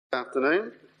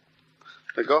Afternoon,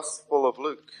 the Gospel of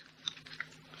Luke.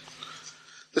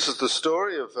 This is the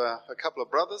story of a couple of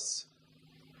brothers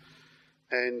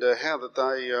and how that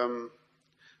they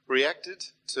reacted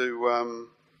to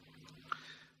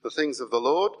the things of the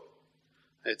Lord.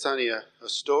 It's only a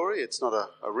story, it's not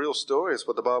a real story, it's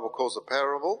what the Bible calls a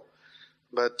parable,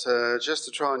 but just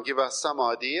to try and give us some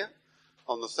idea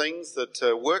on the things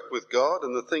that work with God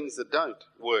and the things that don't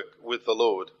work with the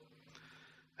Lord.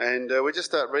 And we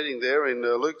just start reading there in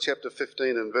Luke chapter 15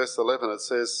 and verse 11. It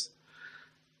says,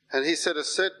 "And he said, a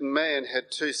certain man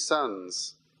had 2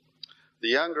 sons. The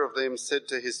younger of them said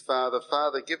to his father,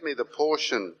 Father, give me the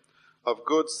portion of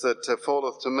goods that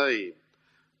falleth to me.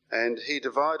 And he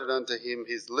divided unto him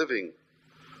his living,"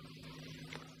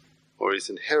 or his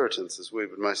inheritance, as we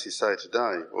would mostly say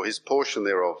today, or his portion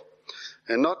thereof.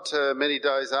 "And not many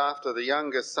days after, the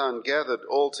younger son gathered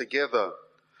all together,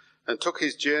 and took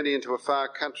his journey into a far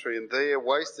country, and there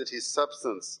wasted his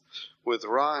substance with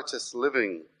riotous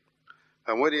living.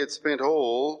 And when he had spent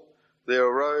all, there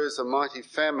arose a mighty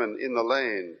famine in the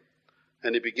land,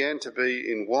 and he began to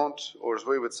be in want, or as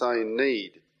we would say, in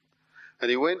need.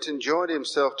 And he went and joined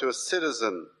himself to a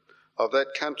citizen of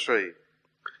that country,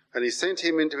 and he sent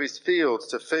him into his fields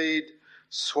to feed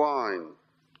swine.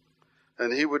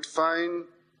 And he would fain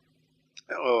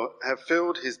have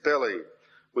filled his belly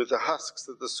with the husks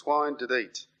that the swine did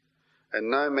eat,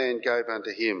 and no man gave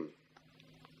unto him.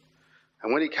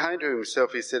 And when he came to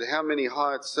himself, he said, How many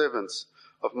hired servants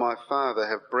of my father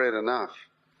have bread enough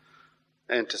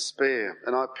and to spare,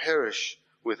 and I perish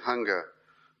with hunger?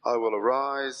 I will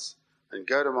arise and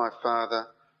go to my father.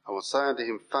 I will say unto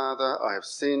him, Father, I have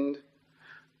sinned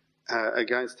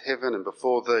against heaven and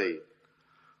before thee.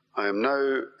 I am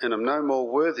no more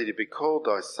worthy to be called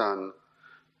thy son.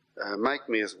 Make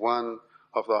me as one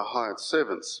of thy hired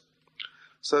servants."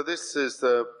 So this is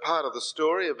the part of the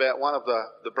story about one of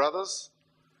the brothers,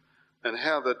 and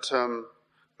how that,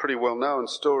 pretty well known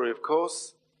story of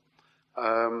course,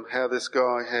 how this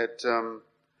guy had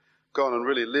gone and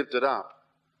really lived it up.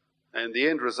 And the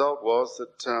end result was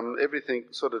that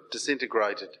everything sort of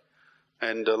disintegrated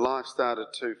and life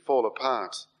started to fall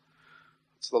apart.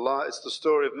 It's the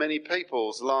story of many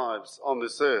people's lives on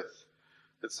this earth.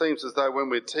 It seems as though when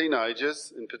we're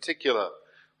teenagers in particular,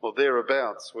 or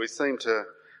thereabouts, we seem to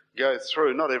go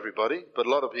through, not everybody, but a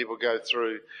lot of people go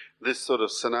through this sort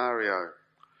of scenario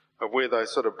of where they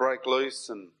sort of break loose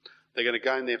and they're going to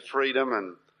gain their freedom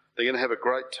and they're going to have a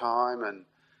great time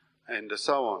and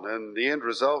so on. And the end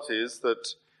result is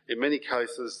that in many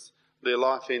cases their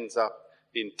life ends up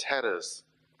in tatters.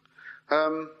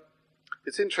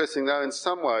 It's interesting though, in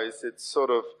some ways it's sort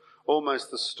of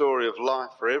almost the story of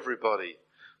life for everybody.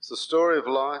 It's the story of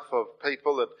life of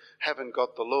people that haven't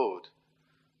got the Lord.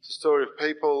 It's the story of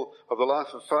people, of the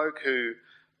life of folk who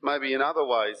maybe in other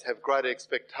ways have great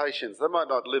expectations. They might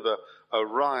not live a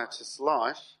riotous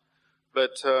life,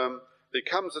 but there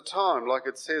comes a time, like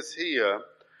it says here,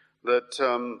 that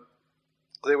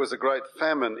there was a great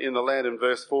famine in the land in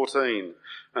verse 14.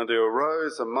 And there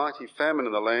arose a mighty famine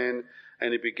in the land,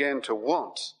 and he began to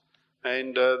want.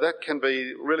 And that can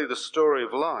be really the story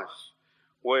of life,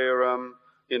 where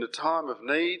in a time of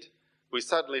need, we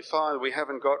suddenly find we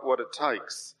haven't got what it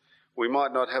takes. We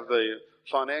might not have the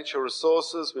financial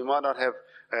resources, we might not have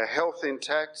our health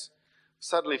intact,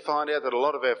 suddenly find out that a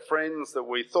lot of our friends that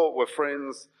we thought were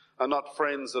friends are not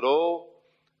friends at all,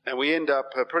 and we end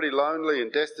up pretty lonely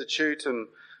and destitute and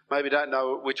maybe don't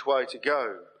know which way to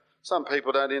go. Some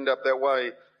people don't end up that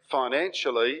way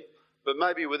financially, but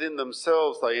maybe within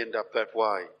themselves they end up that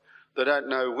way. They don't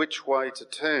know which way to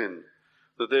turn.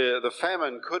 The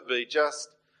famine could be just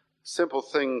a simple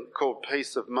thing called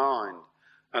peace of mind,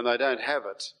 and they don't have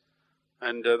it.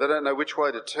 And they don't know which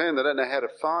way to turn, they don't know how to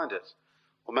find it.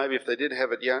 Or maybe if they did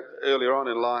have it earlier on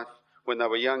in life when they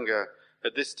were younger,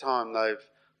 at this time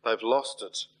they've lost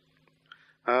it.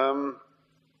 And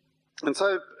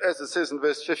so, as it says in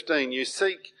verse 15, you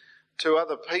seek to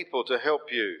other people to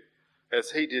help you,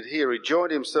 as he did here. He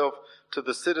joined himself to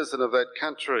the citizen of that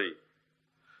country.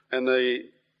 And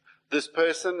this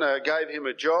person gave him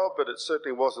a job, but it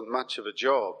certainly wasn't much of a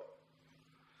job.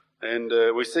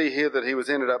 And we see here that he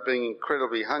ended up being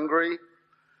incredibly hungry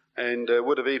and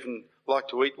would have even liked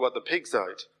to eat what the pigs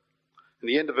ate. In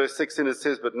the end of verse 16 it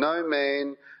says, But no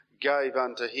man gave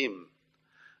unto him.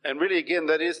 And really again,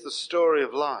 that is the story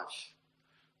of life.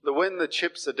 That when the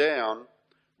chips are down,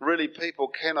 really people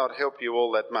cannot help you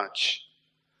all that much.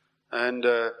 And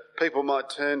people might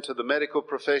turn to the medical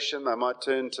profession, they might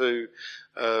turn to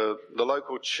the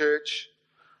local church,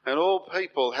 and all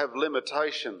people have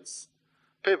limitations.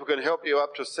 People can help you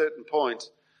up to a certain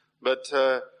point, but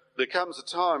there comes a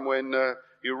time when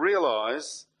you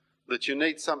realise that you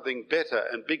need something better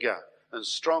and bigger and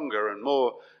stronger and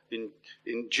more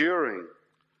enduring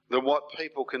than what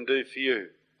people can do for you.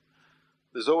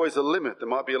 There's always a limit. There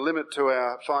might be a limit to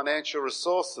our financial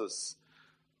resources.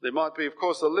 There might be, of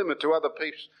course, a limit to other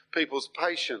people's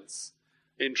patience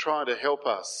in trying to help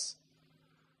us.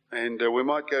 And we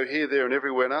might go here, there and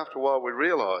everywhere, and after a while we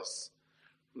realise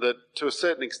that to a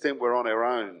certain extent we're on our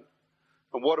own.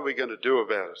 And what are we going to do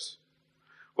about it?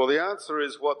 Well, the answer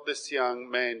is what this young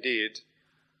man did.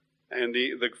 And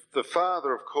the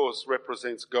father, of course,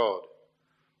 represents God.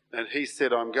 And he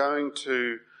said, I'm going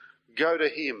to go to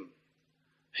him.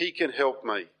 He can help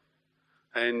me.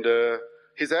 And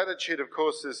his attitude, of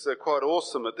course, is quite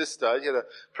awesome at this stage. He had a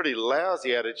pretty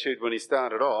lousy attitude when he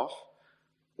started off.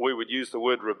 We would use the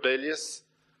word rebellious.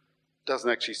 Doesn't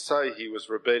actually say he was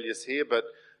rebellious here, but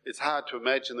it's hard to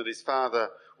imagine that his father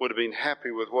would have been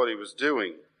happy with what he was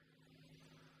doing.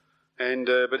 And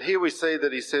but here we see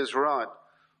that he says, right,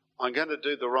 I'm going to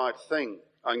do the right thing.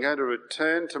 I'm going to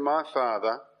return to my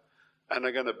father and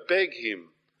I'm going to beg him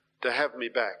to have me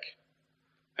back.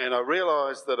 And I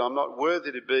realise that I'm not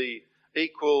worthy to be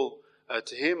equal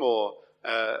to him or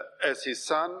as his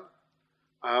son.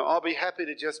 I'll be happy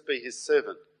to just be his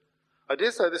servant. I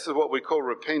dare say this is what we call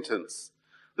repentance.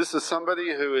 This is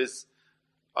somebody who is,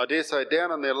 I dare say,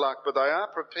 down on their luck, but they are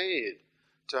prepared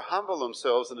to humble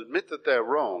themselves and admit that they're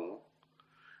wrong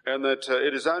and that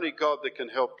it is only God that can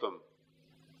help them.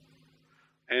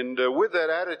 And with that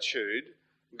attitude,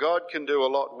 God can do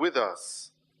a lot with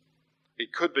us.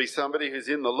 It could be somebody who's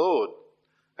in the Lord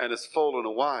and has fallen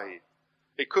away.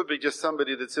 It could be just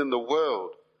somebody that's in the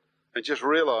world and just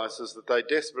realises that they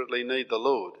desperately need the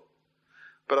Lord.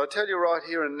 But I tell you right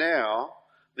here and now,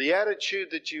 the attitude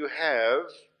that you have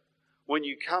when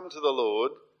you come to the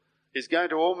Lord is going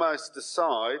to almost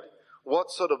decide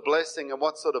what sort of blessing and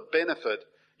what sort of benefit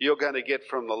you're going to get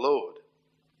from the Lord.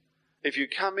 If you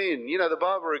come in, you know, the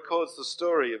Bible records the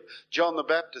story of John the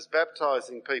Baptist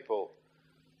baptising people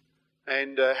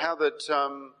and how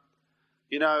that,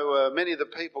 many of the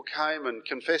people came and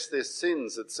confessed their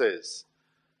sins, it says,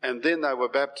 and then they were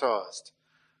baptised.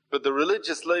 But the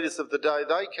religious leaders of the day,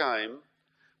 they came,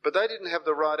 but they didn't have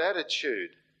the right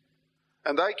attitude.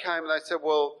 And they came and they said,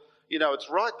 well, you know, it's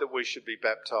right that we should be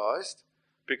baptised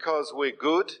because we're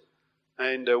good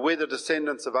and we're the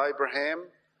descendants of Abraham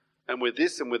and we're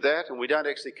this and we're that and we don't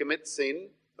actually commit sin.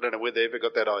 I don't know where they ever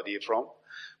got that idea from.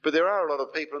 But there are a lot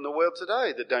of people in the world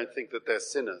today that don't think that they're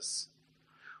sinners.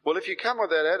 Well, if you come with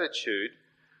that attitude,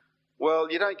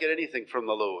 well, you don't get anything from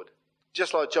the Lord.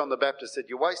 Just like John the Baptist said,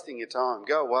 you're wasting your time.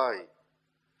 Go away.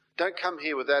 Don't come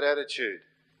here with that attitude.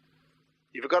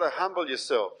 You've got to humble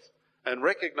yourself and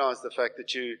recognise the fact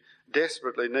that you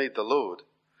desperately need the Lord.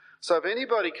 So if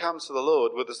anybody comes to the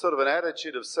Lord with a sort of an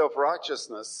attitude of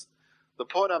self-righteousness, the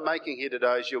point I'm making here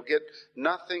today is you'll get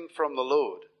nothing from the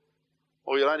Lord,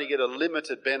 or you'll only get a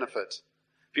limited benefit.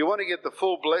 If you want to get the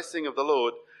full blessing of the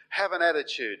Lord, have an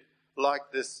attitude like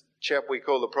this chap we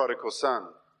call the prodigal son.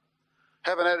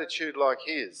 Have an attitude like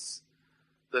his,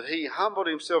 that he humbled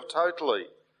himself totally,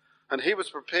 and he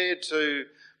was prepared to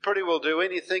pretty well do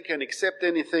anything and accept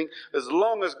anything as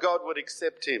long as God would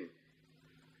accept him.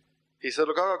 He said,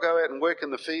 look, I'll go out and work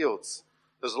in the fields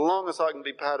as long as I can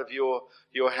be part of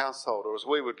your household, or as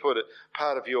we would put it,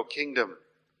 part of your kingdom.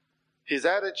 His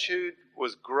attitude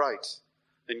was great,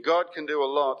 and God can do a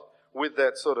lot with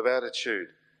that sort of attitude.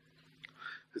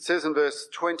 It says in verse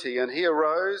 20, and he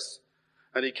arose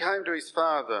and he came to his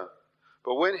father,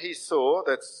 but when he saw,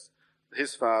 that's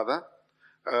his father,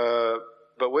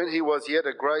 but when he was yet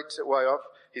a great way off,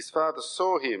 his father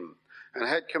saw him and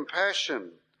had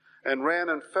compassion and ran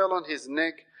and fell on his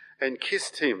neck and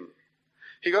kissed him.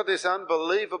 He got this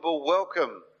unbelievable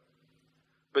welcome.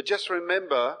 But just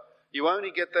remember, you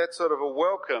only get that sort of a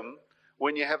welcome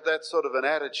when you have that sort of an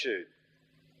attitude.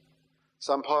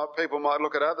 Some people might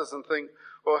look at others and think,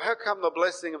 well, how come the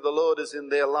blessing of the Lord is in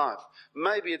their life?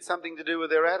 Maybe it's something to do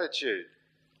with their attitude.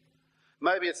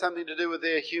 Maybe it's something to do with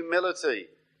their humility.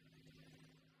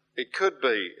 It could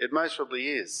be. It most probably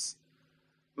is.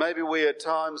 Maybe we at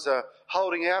times are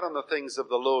holding out on the things of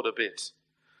the Lord a bit.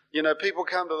 You know, people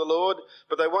come to the Lord,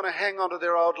 but they want to hang on to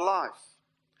their old life.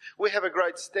 We have a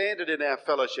great standard in our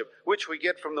fellowship, which we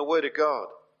get from the Word of God.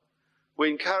 We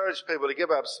encourage people to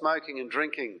give up smoking and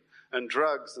drinking and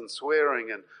drugs and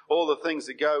swearing and all the things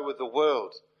that go with the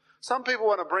world. Some people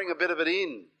want to bring a bit of it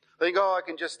in. They think, I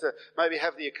can just maybe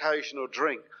have the occasional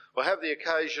drink or have the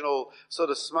occasional sort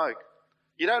of smoke.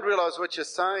 You don't realise what you're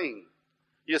saying.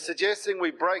 You're suggesting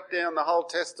we break down the whole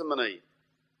testimony.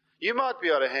 You might be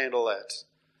able to handle that.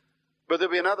 But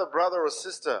there'll be another brother or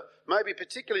sister, maybe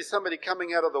particularly somebody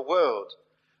coming out of the world,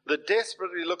 that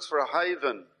desperately looks for a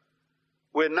haven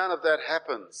where none of that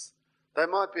happens. They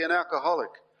might be an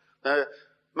alcoholic.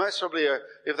 Most probably,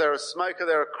 if they're a smoker,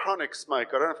 they're a chronic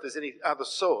smoker. I don't know if there's any other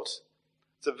sort.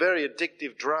 It's a very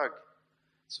addictive drug.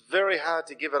 It's very hard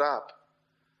to give it up.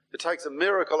 It takes a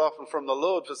miracle often from the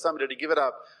Lord for somebody to give it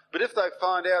up. But if they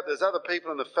find out there's other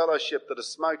people in the fellowship that are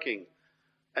smoking,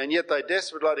 and yet they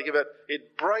desperately like to give it,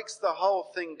 it breaks the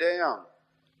whole thing down.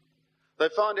 They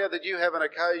find out that you have an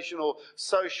occasional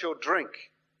social drink.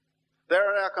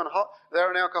 They're an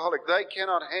alcoholic. They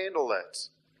cannot handle that.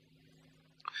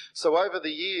 So over the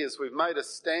years, we've made a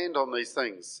stand on these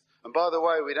things. And by the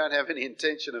way, we don't have any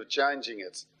intention of changing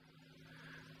it.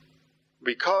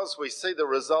 Because we see the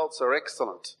results are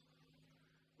excellent.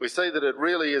 We see that it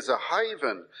really is a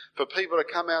haven for people to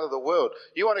come out of the world.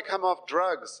 You want to come off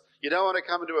drugs. You don't want to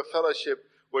come into a fellowship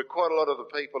where quite a lot of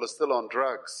the people are still on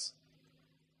drugs.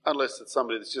 Unless it's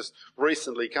somebody that's just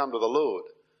recently come to the Lord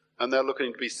and they're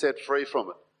looking to be set free from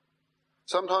it.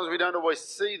 Sometimes we don't always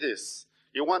see this.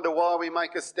 You wonder why we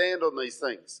make a stand on these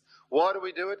things. Why do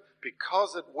we do it?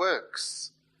 Because it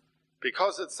works.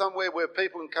 Because it's somewhere where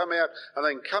people can come out and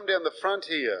they can come down the front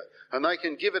here and they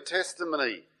can give a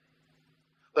testimony.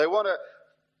 They want to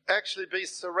actually be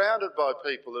surrounded by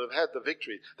people that have had the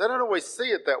victory. They don't always see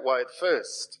it that way at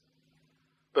first.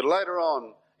 But later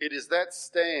on, it is that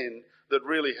stand that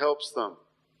really helps them.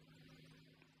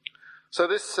 So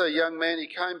this young man, he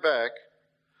came back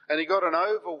and he got an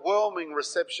overwhelming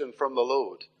reception from the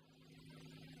Lord.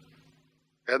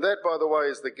 And that, by the way,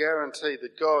 is the guarantee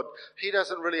that God, he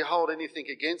doesn't really hold anything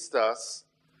against us.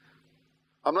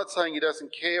 I'm not saying he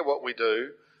doesn't care what we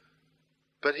do,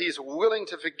 but he's willing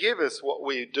to forgive us what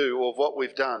we do or what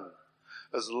we've done,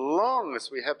 as long as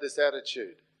we have this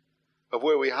attitude of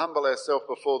where we humble ourselves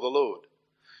before the Lord.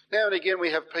 Now and again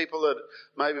we have people that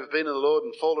maybe have been in the Lord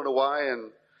and fallen away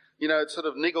and, it sort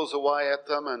of niggles away at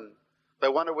them and they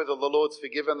wonder whether the Lord's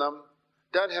forgiven them.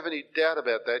 Don't have any doubt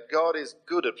about that. God is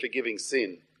good at forgiving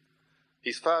sin.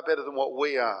 He's far better than what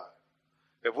we are.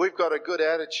 If we've got a good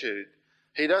attitude,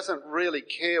 he doesn't really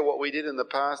care what we did in the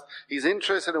past. He's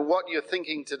interested in what you're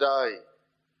thinking today.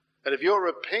 And if you're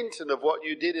repentant of what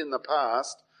you did in the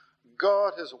past,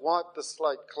 God has wiped the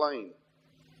slate clean.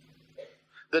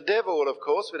 The devil, of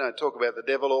course, we don't talk about the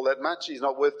devil all that much. He's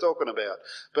not worth talking about.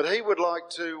 But he would like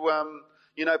to,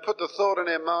 put the thought in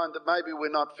our mind that maybe we're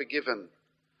not forgiven.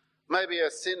 Maybe our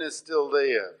sin is still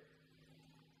there.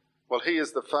 Well, he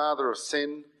is the father of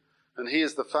sin and he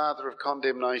is the father of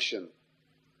condemnation.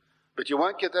 But you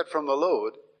won't get that from the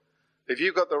Lord. If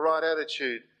you've got the right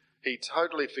attitude, he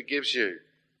totally forgives you.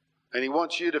 And he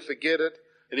wants you to forget it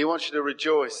and he wants you to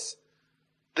rejoice.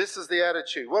 This is the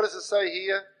attitude. What does it say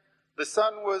here? The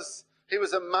son was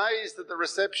amazed at the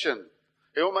reception.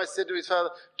 He almost said to his father,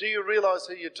 do you realise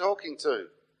who you're talking to?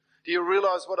 Do you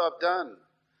realise what I've done?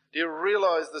 Do you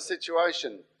realise the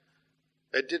situation?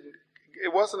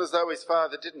 It wasn't as though his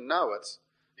father didn't know it.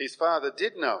 His father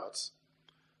did know it.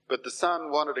 But the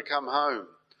son wanted to come home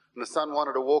and the son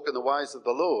wanted to walk in the ways of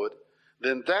the Lord.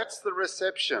 Then that's the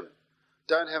reception.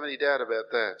 Don't have any doubt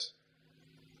about that.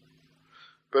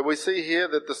 But we see here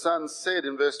that the son said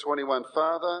in verse 21,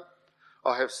 Father,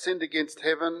 I have sinned against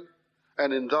heaven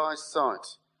and in thy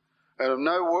sight, and am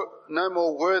no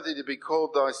more worthy to be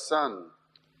called thy son.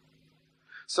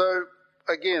 So,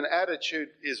 again, attitude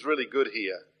is really good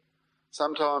here.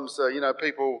 Sometimes,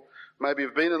 people maybe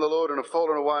have been in the Lord and have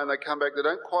fallen away and they come back. They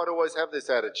don't quite always have this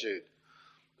attitude.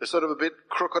 They're sort of a bit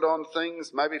crooked on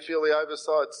things, maybe feel the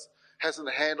oversights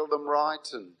hasn't handled them right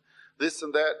and this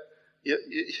and that.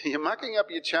 You're mucking up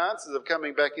your chances of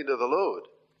coming back into the Lord.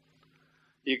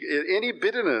 Any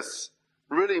bitterness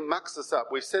really mucks us up.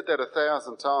 We've said that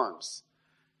 1,000 times.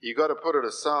 You've got to put it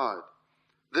aside.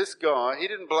 This guy, he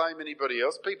didn't blame anybody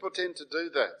else. People tend to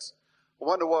do that. I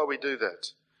wonder why we do that.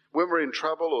 When we're in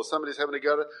trouble or somebody's having to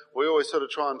go to, we always sort of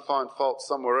try and find fault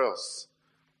somewhere else.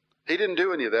 He didn't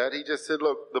do any of that. He just said,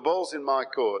 look, the ball's in my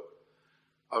court.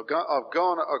 I've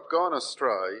gone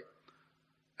astray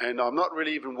and I'm not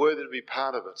really even worthy to be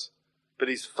part of it. But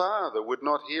his father would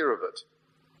not hear of it.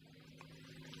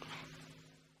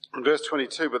 In verse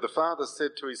 22, but the father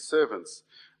said to his servants,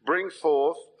 bring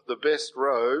forth the best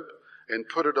robe and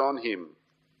put it on him,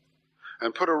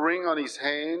 and put a ring on his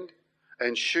hand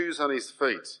and shoes on his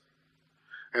feet,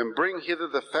 and bring hither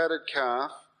the fatted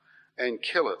calf and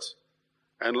kill it,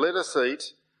 and let us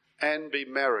eat and be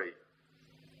merry.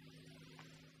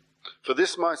 For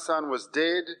this my son was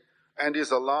dead and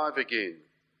is alive again.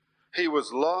 He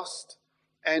was lost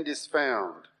and is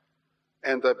found.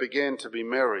 And they began to be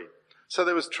merry. So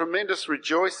there was tremendous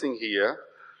rejoicing here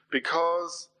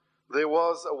because there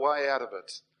was a way out of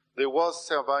it. There was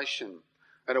salvation.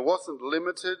 And it wasn't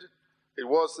limited. It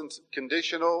wasn't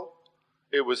conditional.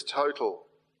 It was total.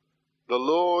 The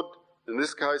Lord, in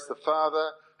this case the Father,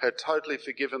 had totally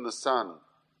forgiven the Son.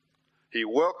 He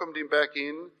welcomed him back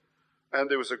in, and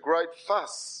there was a great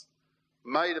fuss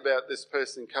made about this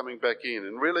person coming back in.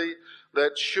 And really,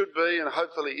 that should be and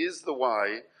hopefully is the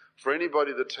way for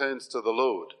anybody that turns to the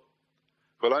Lord.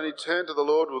 If we'll only turn to the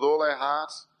Lord with all our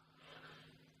heart,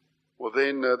 well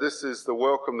then this is the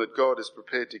welcome that God is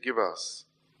prepared to give us.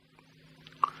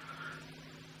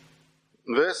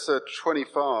 In verse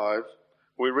 25,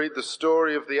 we read the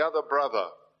story of the other brother,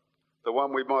 the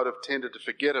one we might have tended to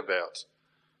forget about.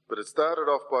 But it started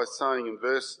off by saying in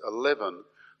verse 11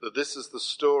 that this is the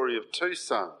story of two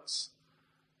sons,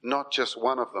 not just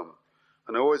one of them.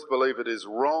 And I always believe it is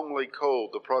wrongly called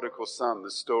the prodigal son,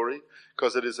 this story,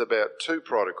 because it is about two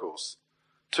prodigals,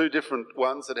 two different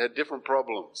ones that had different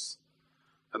problems.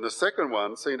 And the second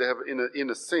one seemed to have, in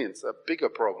a sense, a bigger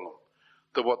problem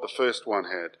than what the first one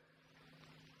had.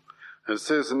 And it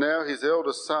says, now his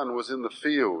eldest son was in the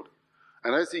field,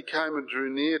 and as he came and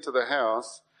drew near to the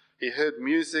house, he heard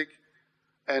music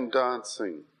and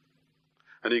dancing.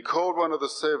 And he called one of the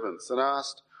servants and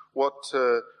asked what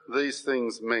these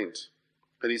things meant.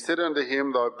 And he said unto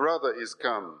him, thy brother is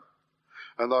come,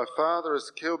 and thy father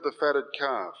has killed the fatted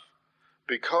calf,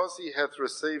 because he hath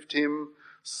received him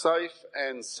safe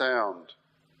and sound.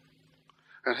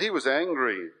 And he was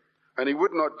angry, and he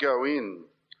would not go in.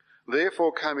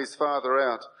 Therefore came his father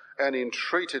out, and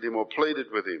entreated him, or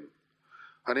pleaded with him.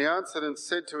 And he answered and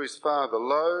said to his father,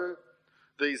 lo,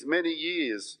 these many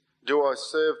years do I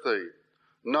serve thee,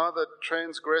 neither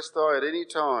transgressed I at any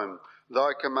time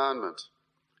thy commandment.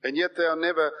 And yet thou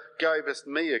never gavest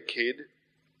me a kid,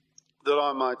 that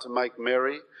I might make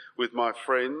merry with my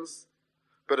friends.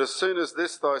 But as soon as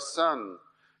this thy son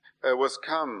was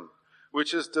come,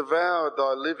 which has devoured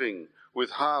thy living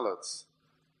with harlots,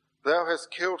 thou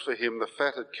hast killed for him the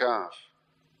fatted calf.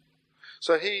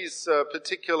 So he's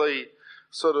particularly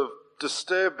sort of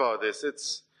disturbed by this.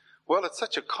 It's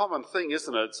such a common thing,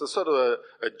 isn't it? It's a sort of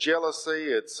a jealousy.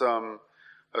 It's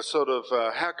a sort of,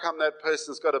 how come that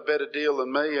person's got a better deal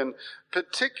than me? And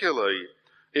particularly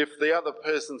if the other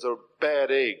person's a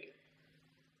bad egg.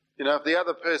 You know, if the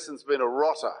other person's been a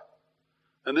rotter,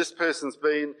 and this person's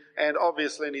been, and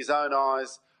obviously in his own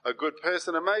eyes, a good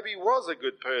person, and maybe he was a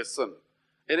good person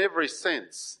in every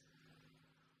sense.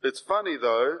 It's funny,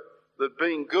 though, that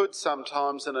being good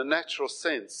sometimes in a natural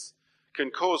sense can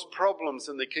cause problems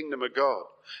in the kingdom of God,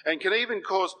 and can even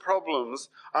cause problems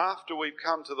after we've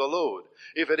come to the Lord.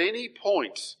 If at any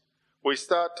point we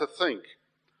start to think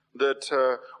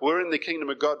that we're in the kingdom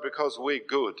of God because we're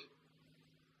good,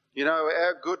 you know,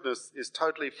 our goodness is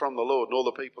totally from the Lord, and all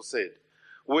the people said.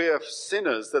 We are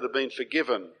sinners that have been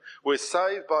forgiven. We're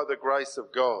saved by the grace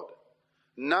of God.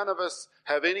 None of us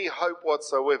have any hope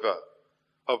whatsoever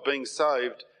of being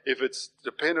saved if it's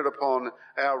dependent upon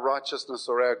our righteousness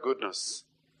or our goodness.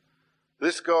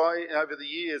 This guy, over the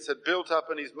years, had built up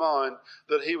in his mind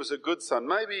that he was a good son.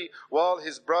 Maybe while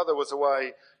his brother was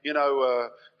away,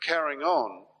 carrying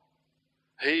on,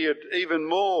 he had even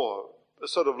more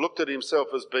sort of looked at himself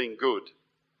as being good.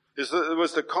 There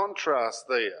was the contrast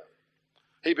there.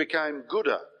 He became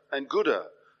gooder and gooder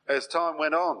as time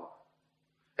went on,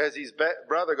 as his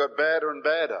brother got badder and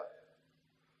badder.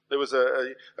 There was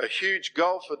a huge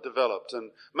gulf had developed,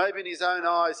 and maybe in his own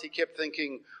eyes he kept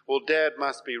thinking, well, Dad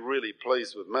must be really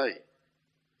pleased with me.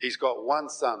 He's got one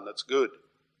son that's good.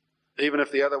 Even if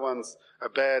the other one's a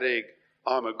bad egg,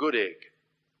 I'm a good egg.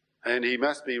 And he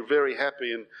must be very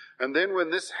happy. And then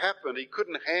when this happened, he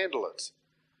couldn't handle it.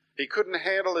 He couldn't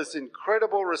handle this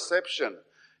incredible reception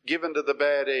given to the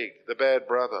bad egg, the bad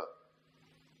brother.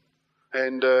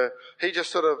 And he just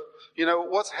sort of,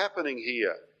 what's happening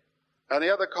here? And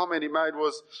the other comment he made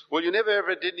was, well, you never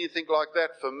ever did anything like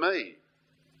that for me.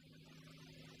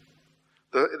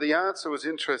 The answer was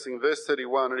interesting, verse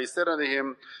 31, and he said unto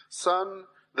him, Son,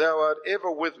 thou art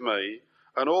ever with me,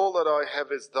 and all that I have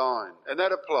is thine. And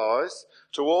that applies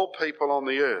to all people on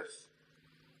the earth.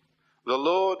 The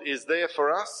Lord is there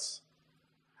for us,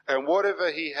 and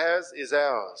whatever he has is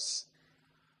ours.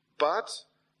 But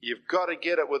you've got to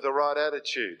get it with the right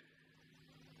attitude.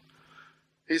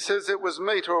 He says it was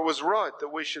meet or it was right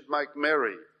that we should make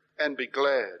merry and be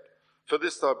glad. For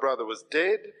this thy brother was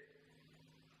dead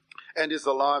and is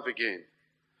alive again.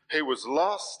 He was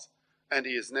lost and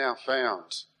he is now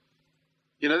found.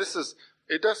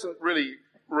 It doesn't really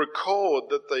record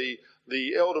that the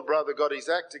the elder brother got his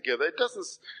act together. It doesn't,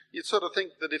 you'd sort of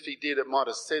think that if he did, it might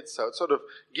have said so. It sort of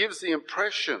gives the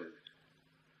impression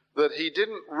that he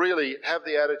didn't really have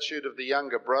the attitude of the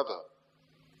younger brother.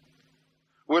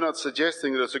 We're not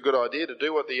suggesting that it's a good idea to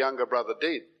do what the younger brother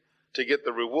did to get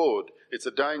the reward. It's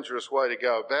a dangerous way to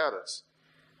go about it.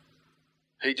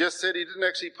 He just said he didn't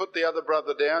actually put the other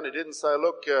brother down. He didn't say,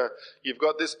 look, you've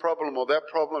got this problem or that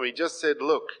problem. He just said,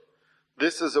 look,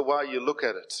 this is the way you look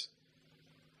at it.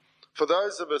 For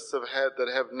those of us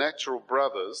that have natural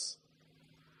brothers,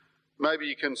 maybe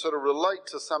you can sort of relate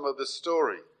to some of this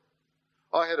story.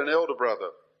 I had an elder brother.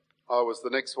 I was the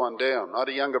next one down. I had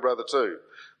a younger brother too,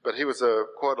 but he was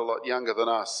quite a lot younger than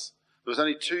us. There was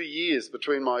only 2 years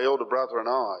between my elder brother and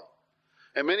I.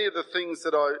 And many of the things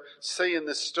that I see in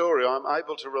this story, I'm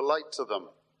able to relate to them.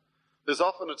 There's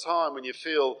often a time when you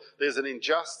feel there's an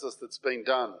injustice that's been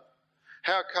done.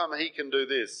 How come he can do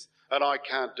this and I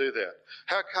can't do that?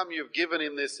 How come you've given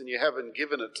him this and you haven't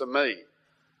given it to me?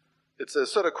 It's a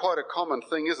sort of quite a common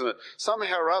thing, isn't it?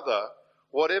 Somehow or other,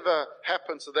 whatever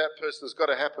happens to that person has got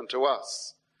to happen to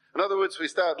us. In other words, we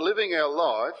start living our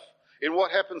life in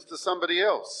what happens to somebody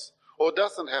else or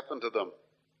doesn't happen to them.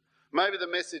 Maybe the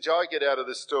message I get out of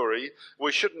this story,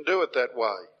 we shouldn't do it that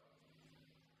way.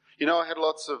 You know, I had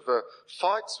lots of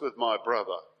fights with my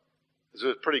brother. It's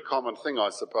a pretty common thing,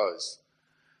 I suppose.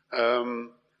 The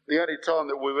only time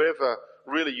that we were ever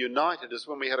really united is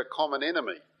when we had a common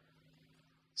enemy.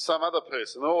 Some other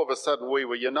person, all of a sudden we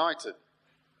were united.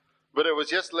 But it was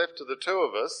just left to the two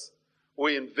of us.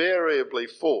 We invariably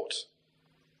fought.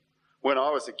 When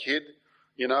I was a kid,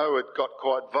 you know, it got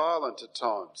quite violent at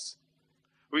times.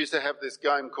 We used to have this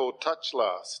game called Touch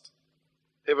Last.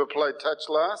 Ever played Touch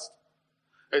Last?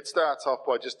 It starts off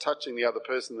by just touching the other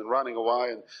person and running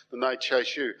away, and then they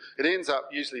chase you. It ends up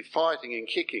usually fighting and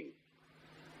kicking.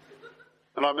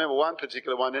 And I remember one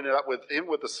particular one ended up with him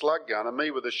with a slug gun and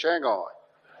me with a Shanghai,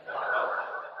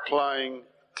 playing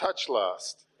Touch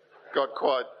Last. Got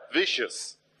quite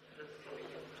vicious.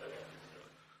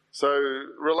 So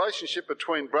relationship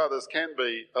between brothers can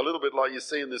be a little bit like you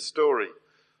see in this story.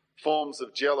 Forms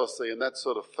of jealousy and that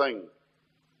sort of thing.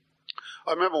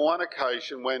 I remember one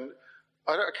occasion when,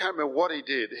 I can't remember what he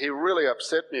did, he really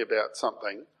upset me about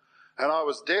something, and I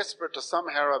was desperate to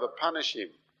somehow or other punish him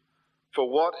for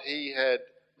what he had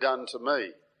done to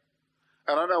me.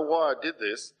 And I don't know why I did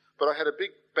this, but I had a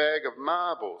big bag of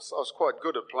marbles. I was quite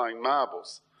good at playing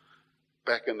marbles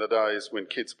back in the days when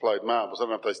kids played marbles. I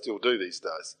don't know if they still do these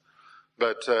days.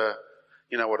 But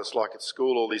you know what it's like at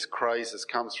school, all these crazes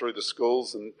come through the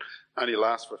schools and only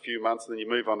last for a few months and then you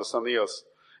move on to something else.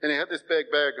 And he had this big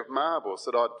bag of marbles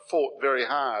that I'd fought very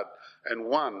hard and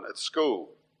won at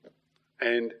school.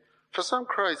 And for some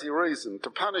crazy reason, to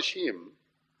punish him,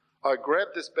 I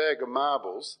grabbed this bag of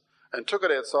marbles and took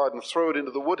it outside and threw it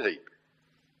into the wood heap.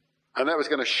 And that was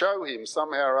going to show him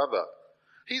somehow or other.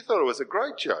 He thought it was a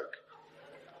great joke.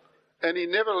 And he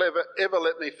never ever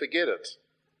let me forget it.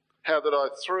 How that I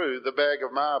threw the bag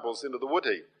of marbles into the wood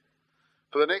heap.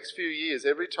 For the next few years,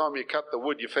 every time you cut the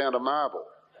wood, you found a marble.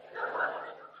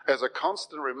 As a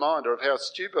constant reminder of how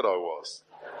stupid I was.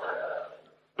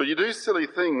 But you do silly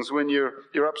things when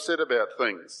you're upset about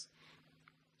things.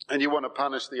 And you want to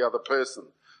punish the other person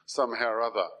somehow or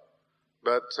other.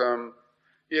 But,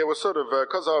 it was sort of,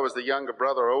 because I was the younger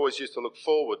brother, I always used to look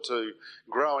forward to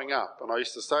growing up. And I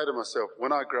used to say to myself,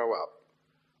 when I grow up,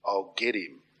 I'll get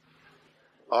him.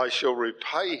 I shall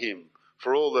repay him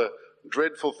for all the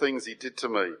dreadful things he did to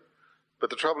me. But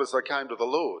the trouble is I came to the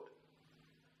Lord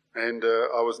and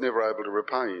I was never able to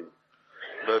repay him.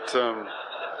 But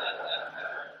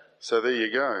so there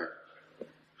you go.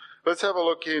 Let's have a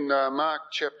look in Mark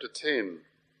chapter 10.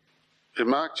 In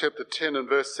Mark chapter 10 and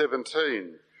verse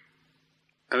 17.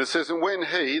 And it says, and when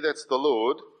he, that's the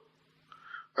Lord,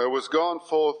 was gone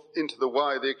forth into the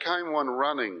way, there came one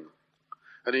running.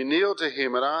 And he kneeled to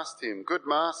him and asked him, Good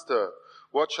master,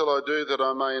 what shall I do that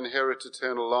I may inherit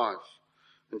eternal life?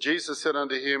 And Jesus said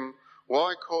unto him,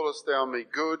 Why callest thou me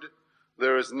good?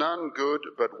 There is none good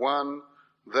but one,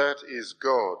 that is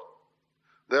God.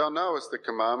 Thou knowest the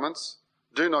commandments.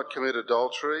 Do not commit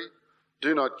adultery.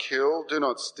 Do not kill. Do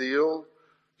not steal.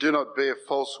 Do not bear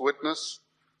false witness.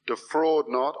 Defraud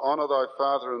not. Honour thy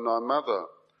father and thy mother.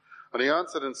 And he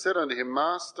answered and said unto him,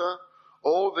 Master,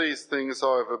 all these things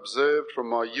I have observed from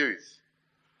my youth.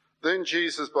 Then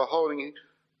Jesus, beholding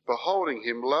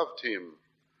him, loved him,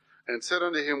 and said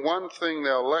unto him, One thing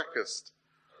thou lackest.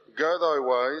 Go thy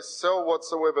ways, sell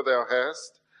whatsoever thou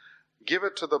hast, give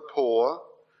it to the poor,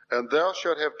 and thou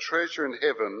shalt have treasure in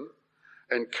heaven,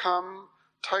 and come,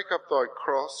 take up thy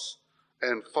cross,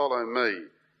 and follow me.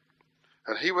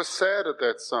 And he was sad at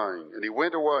that saying, and he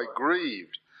went away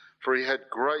grieved, for he had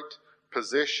great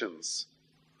possessions.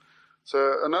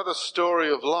 So another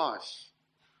story of life.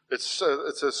 It's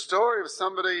a story of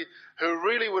somebody who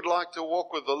really would like to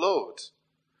walk with the Lord,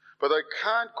 but they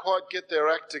can't quite get their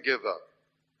act together.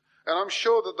 And I'm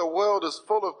sure that the world is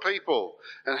full of people,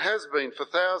 and has been for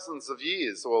thousands of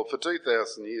years, or for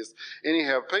 2,000 years,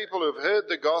 anyhow, people who've heard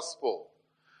the gospel.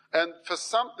 And for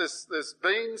some, there's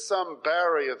been some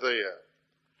barrier there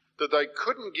that they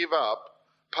couldn't give up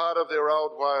part of their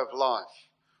old way of life,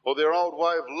 or their old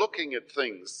way of looking at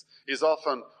things is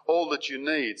often all that you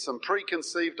need. Some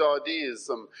preconceived ideas,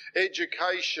 some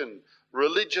education,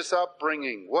 religious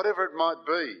upbringing, whatever it might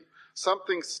be.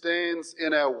 Something stands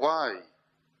in our way.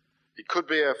 It could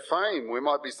be our fame. We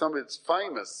might be somebody that's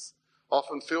famous.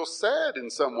 Often feel sad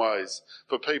in some ways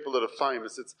for people that are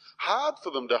famous. It's hard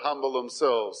for them to humble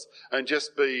themselves and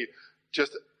just be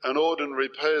just an ordinary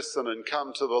person and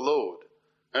come to the Lord,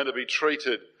 and to be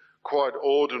treated quite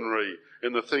ordinary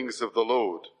in the things of the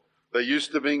Lord. They're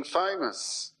used to being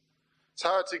famous. It's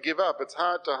hard to give up. It's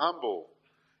hard to humble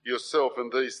yourself in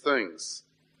these things.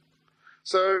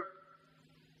 So,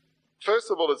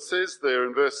 first of all, it says there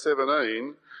in verse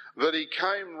 17 that he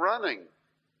came running.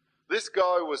 This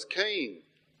guy was keen.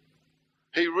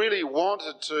 He really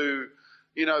wanted to,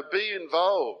 be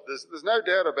involved. There's no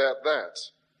doubt about that.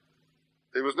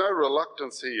 There was no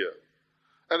reluctance here.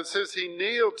 And it says he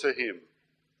kneeled to him.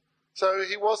 So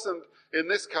he wasn't, in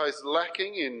this case,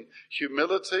 lacking in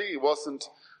humility. He wasn't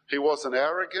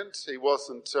arrogant. He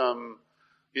wasn't,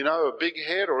 a big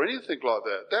head or anything like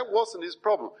that. That wasn't his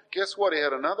problem. Guess what? He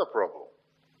had another problem.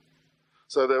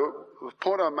 So the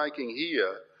point I'm making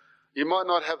here, you might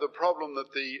not have the problem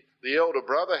that the elder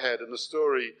brother had in the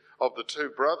story of the two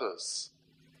brothers.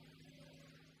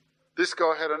 This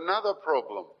guy had another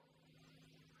problem.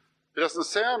 It doesn't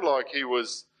sound like he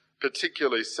was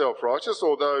particularly self-righteous,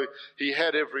 although he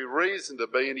had every reason to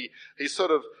be, and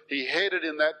he headed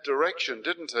in that direction,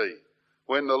 didn't he?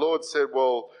 When the Lord said,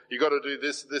 well, you got to do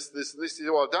this, this, this, and this. He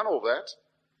said, well, I've done all that.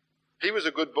 He was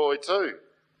a good boy too.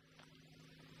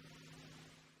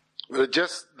 But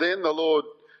just then the Lord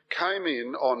came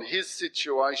in on his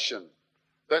situation.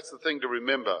 That's the thing to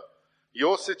remember.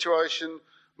 Your situation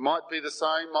might be the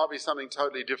same, might be something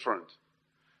totally different.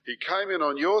 He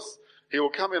will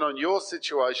come in on your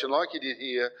situation like he did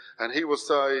here, and he will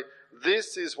say,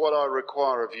 this is what I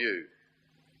require of you.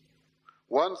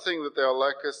 One thing that thou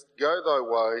lackest, go thy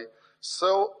way,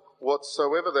 sell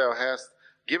whatsoever thou hast,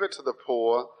 give it to the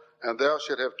poor, and thou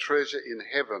shalt have treasure in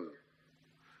heaven.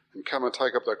 And come and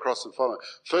take up thy cross and follow.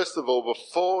 First of all,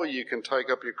 before you can take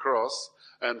up your cross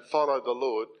and follow the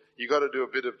Lord, you've got to do a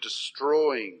bit of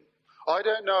destroying. I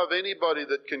don't know of anybody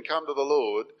that can come to the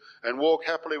Lord and walk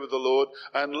happily with the Lord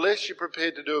unless you're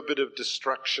prepared to do a bit of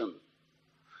destruction.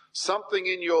 Something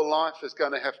in your life is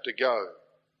going to have to go.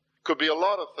 Could be a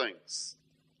lot of things.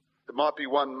 It might be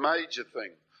one major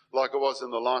thing, like it was in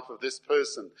the life of this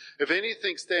person. If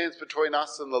anything stands between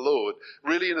us and the Lord,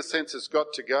 really in a sense it's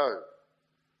got to go.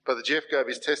 Brother Jeff gave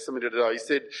his testimony today. He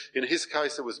said in his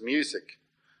case it was music.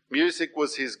 Music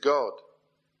was his God.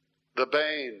 The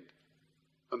band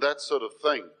and that sort of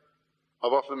thing.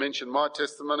 I've often mentioned my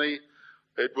testimony.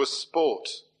 It was sport.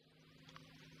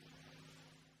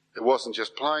 It wasn't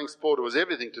just playing sport. It was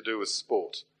everything to do with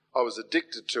sport. I was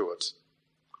addicted to it.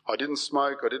 I didn't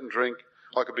smoke. I didn't drink.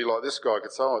 I could be like this guy. I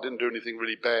could say, I didn't do anything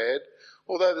really bad.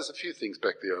 Although there's a few things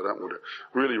back there I don't want to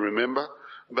really remember.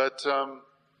 But,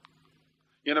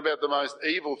 about the most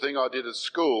evil thing I did at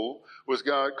school was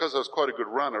because I was quite a good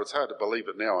runner. It's hard to believe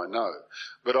it now, I know.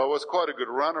 But I was quite a good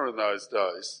runner in those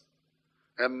days.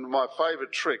 And my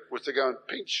favourite trick was to go and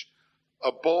pinch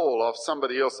a ball off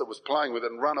somebody else that was playing with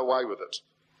it and run away with it.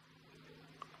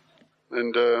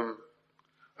 And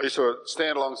I used to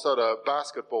stand alongside a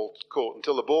basketball court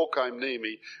until the ball came near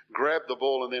me, grab the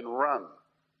ball and then run.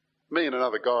 Me and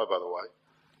another guy, by the way.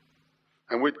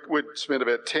 And we'd spend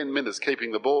about 10 minutes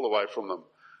keeping the ball away from them.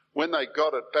 When they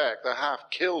got it back, they half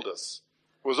killed us.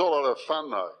 It was all a lot of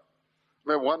fun, though. I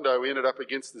remember one day we ended up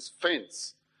against this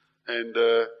fence, and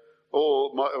it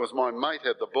was my mate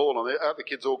had the ball, and the other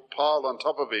kids all piled on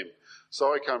top of him.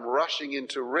 So I came rushing in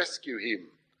to rescue him.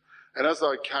 And as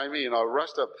I came in, I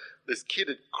rushed up. This kid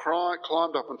had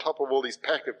climbed up on top of all these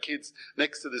pack of kids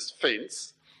next to this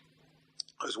fence.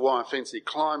 It was wire fence. He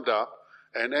climbed up,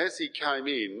 and as he came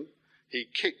in, he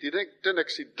kicked. He didn't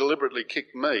actually deliberately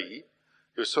kick me.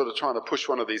 He was sort of trying to push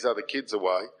one of these other kids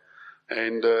away.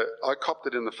 And I copped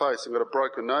it in the face and got a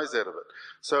broken nose out of it.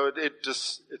 So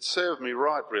it served me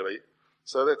right, really.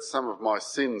 So that's some of my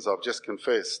sins I've just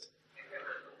confessed.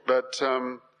 But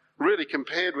really,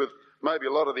 compared with maybe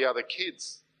a lot of the other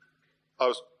kids, I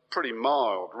was pretty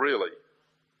mild, really.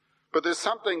 But there's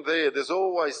something there, there's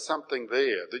always something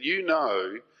there that you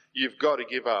know you've got to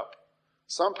give up.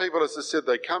 Some people, as I said,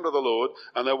 they come to the Lord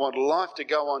and they want life to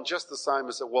go on just the same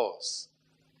as it was.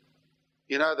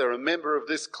 You know, they're a member of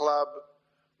this club,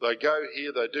 they go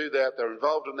here, they do that, they're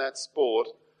involved in that sport,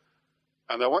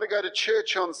 and they want to go to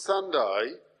church on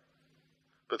Sunday,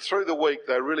 but through the week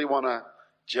they really want to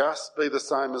just be the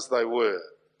same as they were.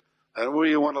 They don't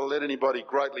really want to let anybody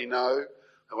greatly know.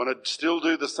 They want to still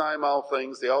do the same old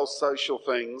things, the old social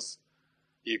things.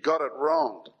 You got it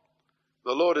wrong.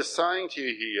 The Lord is saying to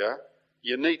you here,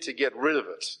 you need to get rid of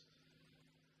it.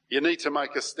 You need to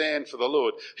make a stand for the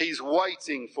Lord. He's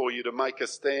waiting for you to make a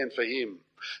stand for him.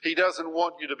 He doesn't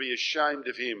want you to be ashamed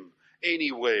of him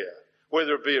anywhere,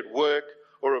 whether it be at work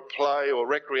or at play or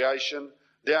recreation,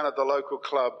 down at the local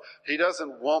club. He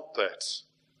doesn't want that.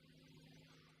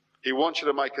 He wants you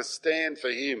to make a stand for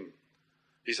him.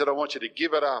 He said, I want you to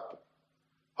give it up.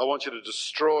 I want you to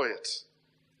destroy it.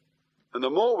 And the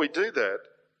more we do that,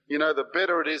 you know, the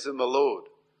better it is in the Lord.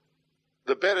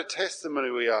 The better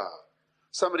testimony we are.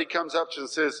 Somebody comes up to you and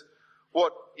says,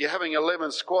 what, you're having a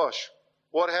lemon squash?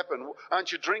 What happened?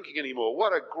 Aren't you drinking anymore?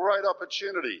 What a great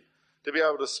opportunity to be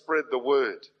able to spread the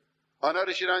word. I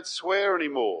notice you don't swear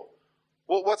anymore.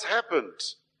 Well, what's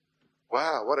happened?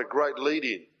 Wow, what a great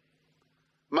lead-in.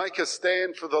 Make a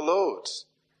stand for the Lord.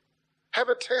 Have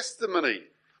a testimony.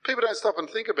 People don't stop and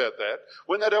think about that.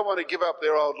 When they don't want to give up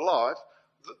their old life,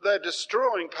 they're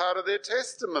destroying part of their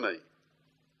testimony.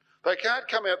 They can't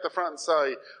come out the front and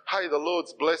say, hey, the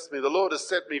Lord's blessed me, the Lord has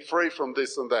set me free from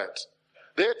this and that.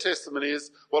 Their testimony is,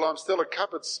 well, I'm still a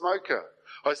cupboard smoker.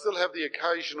 I still have the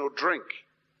occasional drink.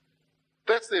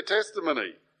 That's their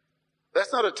testimony.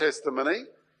 That's not a testimony.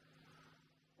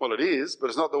 Well, it is, but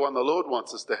it's not the one the Lord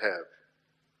wants us to have.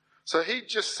 So he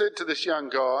just said to this young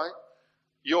guy,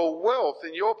 your wealth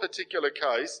in your particular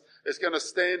case is going to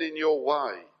stand in your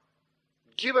way.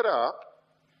 Give it up.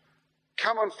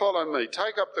 Come and follow me.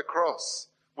 Take up the cross,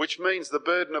 which means the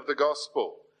burden of the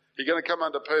gospel. You're going to come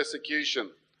under persecution.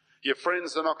 Your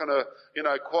friends are not going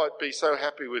to, quite be so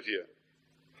happy with you.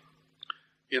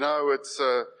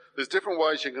 There's different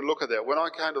ways you can look at that. When I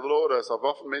came to the Lord, as I've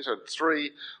often mentioned,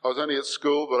 I was only at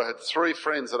school, but I had 3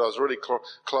 friends that I was really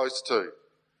close to.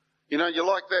 You're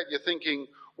like that, you're thinking,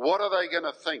 what are they going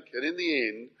to think? And in the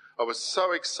end, I was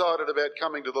so excited about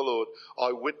coming to the Lord,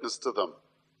 I witnessed to them.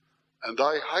 And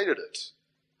they hated it.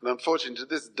 And unfortunately, to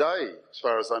this day, as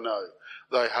far as I know,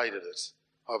 they hated it.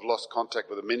 I've lost contact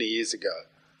with them many years ago.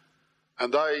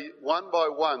 And they, one by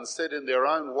one, said in their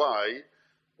own way,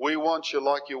 we want you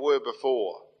like you were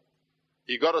before.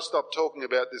 You've got to stop talking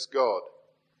about this God.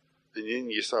 And then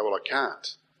you say, well, I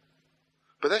can't.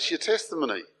 But that's your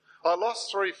testimony. I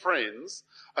lost 3 friends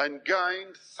and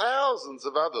gained thousands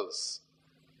of others.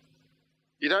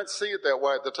 You don't see it that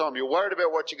way at the time. You're worried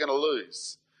about what you're going to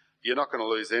lose. You're not going to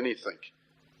lose anything.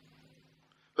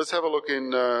 Let's have a look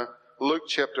in Luke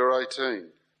chapter 18,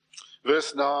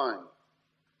 verse 9.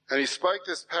 And he spake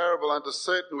this parable unto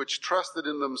certain which trusted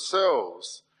in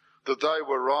themselves that they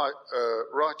were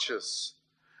righteous,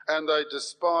 and they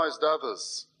despised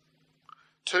others.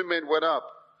 2 men went up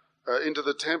into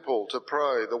the temple to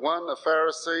pray, the one a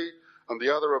Pharisee and the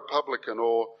other a publican,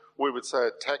 or we would say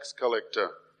a tax collector.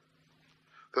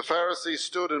 The Pharisee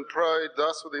stood and prayed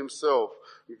thus with himself,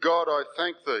 God, I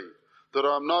thank thee that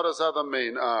I am not as other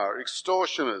men are,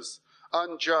 extortioners,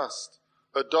 unjust,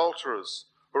 adulterers,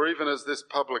 or even as this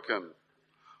publican.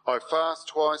 I fast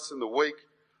twice in the week,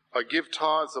 I give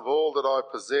tithes of all that I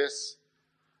possess.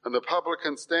 And the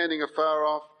publican, standing afar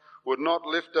off, would not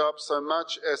lift up so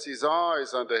much as his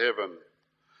eyes unto heaven,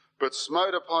 but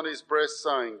smote upon his breast,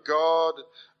 saying, God,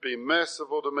 be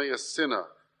merciful to me, a sinner.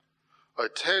 I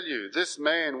tell you, this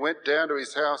man went down to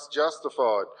his house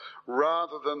justified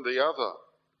rather than the other.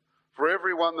 For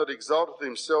every one that exalteth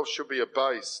himself shall be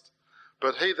abased,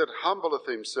 but he that humbleth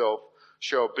himself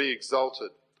shall be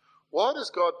exalted. Why does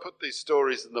God put these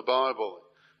stories in the Bible?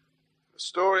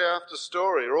 Story after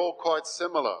story are all quite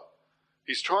similar.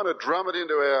 He's trying to drum it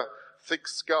into our thick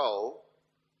skull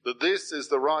that this is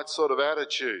the right sort of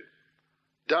attitude.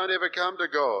 Don't ever come to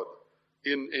God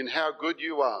in how good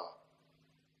you are.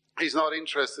 He's not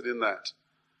interested in that.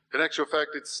 In actual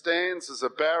fact, it stands as a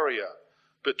barrier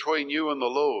between you and the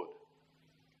Lord.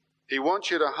 He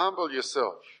wants you to humble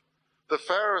yourself. The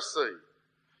Pharisee,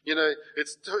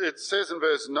 it says in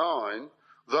verse 9,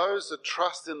 those that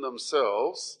trust in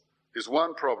themselves is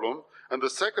one problem, and the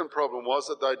second problem was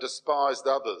that they despised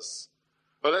others.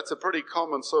 Well, that's a pretty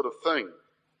common sort of thing.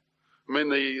 I mean,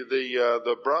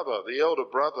 the brother, the elder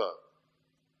brother,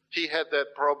 he had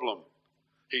that problem.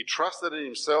 He trusted in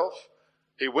himself.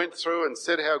 He went through and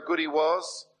said how good he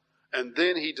was, and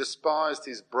then he despised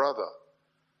his brother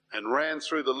and ran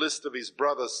through the list of his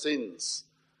brother's sins.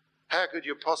 How could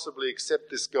you possibly accept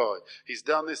this guy? He's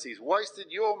done this. He's wasted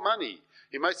your money.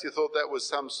 He makes you thought that was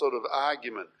some sort of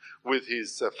argument with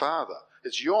his father.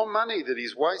 It's your money that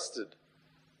he's wasted.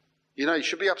 You know, you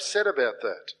should be upset about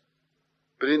that.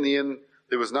 But in the end,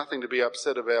 there was nothing to be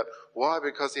upset about. Why?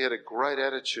 Because he had a great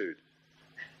attitude.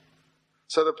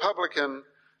 So the publican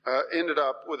ended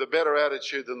up with a better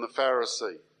attitude than the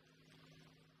Pharisee.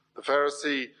 The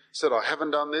Pharisee said, I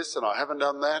haven't done this and I haven't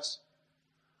done that,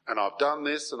 and I've done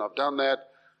this and I've done that.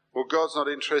 Well, God's not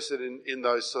interested in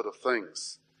those sort of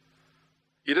things.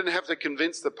 You didn't have to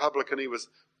convince the publican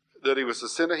that he was a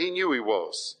sinner. He knew he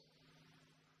was.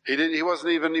 He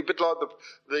wasn't even a bit like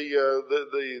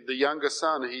the younger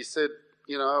son. He said,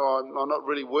 you know, I'm not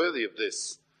really worthy of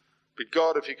this. But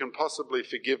God, if you can possibly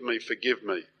forgive me, forgive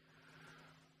me.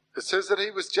 It says that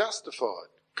he was justified.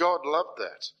 God loved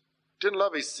that. Didn't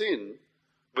love his sin,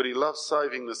 but he loved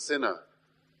saving the sinner.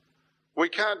 We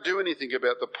can't do anything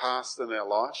about the past in our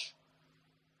life,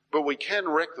 but we can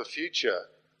wreck the future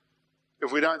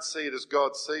if we don't see it as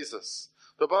God sees us.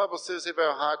 The Bible says if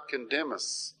our heart condemn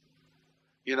us,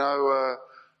 you know,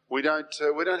 we don't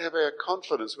have our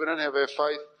confidence, we don't have our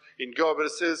faith in God. But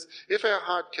it says, if our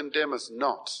heart condemn us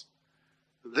not,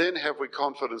 then have we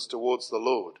confidence towards the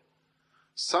Lord.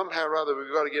 Somehow or other,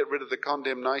 we've got to get rid of the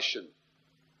condemnation.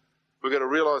 We've got to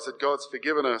realise that God's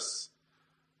forgiven us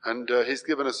and he's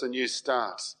given us a new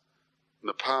start. And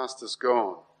the past is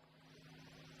gone.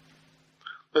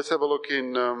 Let's have a look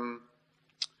in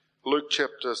Luke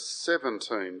chapter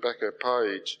 17, back a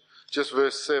page, just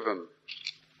verse 7.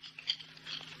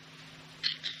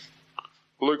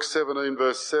 Luke 17,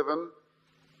 verse 7.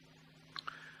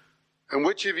 And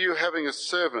which of you, having a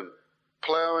servant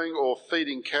ploughing or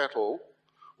feeding cattle,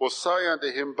 will say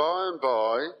unto him by and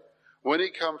by, when he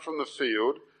come from the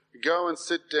field, go and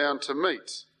sit down to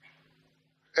meat?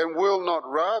 And will not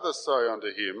rather say unto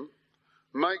him,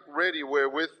 make ready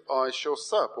wherewith I shall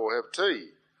sup or have tea,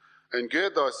 and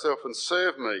gird thyself and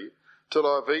serve me till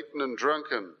I have eaten and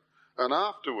drunken, and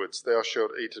afterwards thou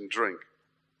shalt eat and drink?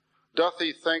 Doth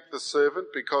he thank the servant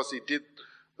because he did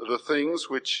the things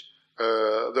which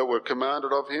that were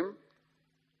commanded of him?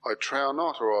 I trow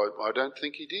not, or I don't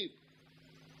think he did.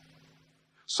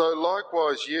 So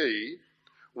likewise ye,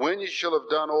 when ye shall have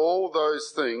done all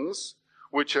those things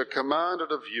which are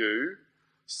commanded of you,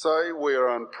 say, we are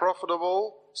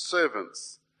unprofitable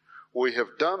servants. We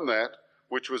have done that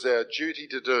which was our duty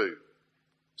to do.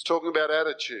 It's talking about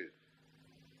attitude.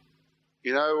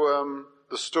 You know,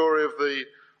 the story of the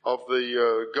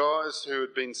guys who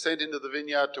had been sent into the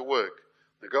vineyard to work.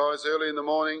 The guys early in the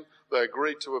morning, they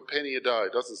agreed to a penny a day.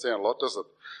 Doesn't sound a lot, does it?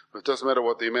 But it doesn't matter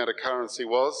what the amount of currency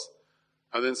was.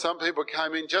 And then some people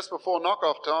came in just before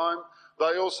knock-off time.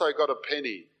 They also got a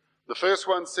penny. The first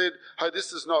one said, hey,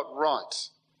 this is not right.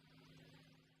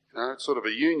 You know, it's sort of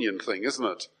a union thing, isn't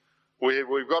it?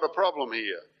 We've got a problem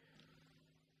here.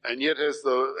 And yet as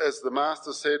the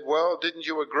master said, well, didn't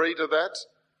you agree to that?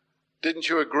 Didn't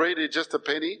you agree to just a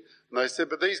penny? And they said,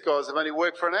 but these guys have only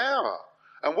worked for an hour.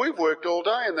 And we've worked all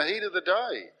day in the heat of the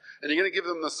day. And you're going to give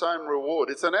them the same reward.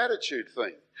 It's an attitude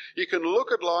thing. You can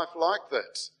look at life like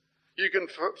that. You can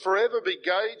forever be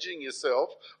gauging yourself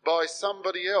by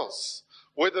somebody else,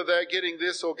 whether they're getting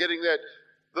this or getting that.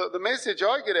 The message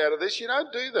I get out of this, you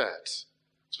don't do that.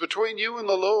 It's between you and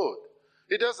the Lord.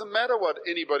 It doesn't matter what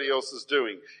anybody else is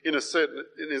doing in a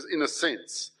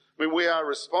sense. I mean, we are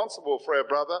responsible for our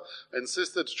brother and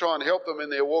sister to try and help them in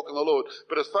their walk in the Lord.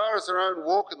 But as far as their own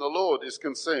walk in the Lord is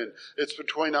concerned, it's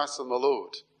between us and the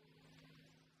Lord.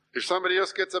 If somebody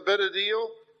else gets a better deal,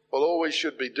 well, all we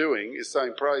should be doing is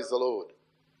saying, praise the Lord.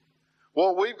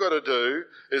 What we've got to do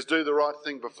is do the right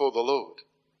thing before the Lord.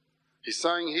 He's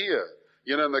saying here,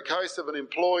 you know, in the case of an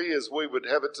employee as we would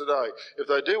have it today, if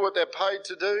they do what they're paid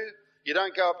to do, you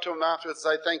don't go up to them afterwards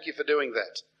and say, thank you for doing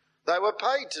that. They were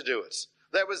paid to do it.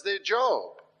 That was their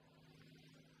job.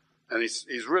 And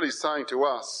he's really saying to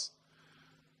us,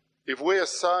 if we are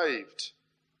saved,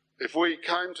 if we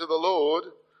came to the Lord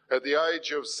at the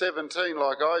age of 17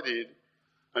 like I did,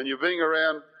 and you've been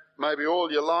around maybe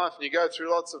all your life and you go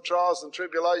through lots of trials and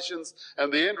tribulations,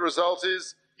 and the end result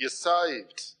is you're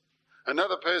saved.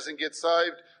 Another person gets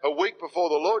saved a week before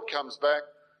the Lord comes back.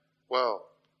 Well,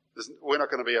 we're not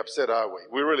going to be upset, are we?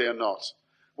 We really are not.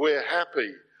 We're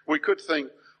happy. We could think,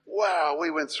 wow, we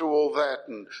went through all that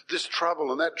and this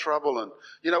trouble and that trouble, and,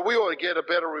 you know, we ought to get a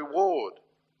better reward.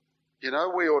 You know,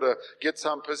 we ought to get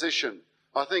some position.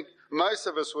 I think most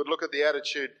of us would look at the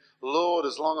attitude, Lord,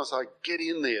 as long as I get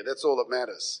in there, that's all that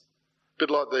matters. A bit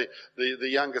like the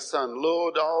younger son,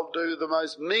 Lord, I'll do the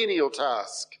most menial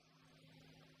task.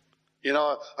 You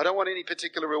know, I don't want any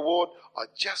particular reward. I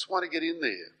just want to get in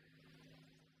there.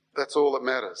 That's all that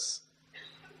matters.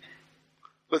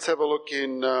 Let's have a look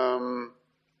in,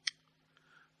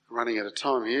 running out of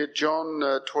time here,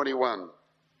 John 21.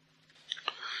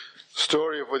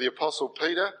 Story of where the Apostle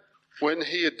Peter, when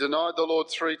he had denied the Lord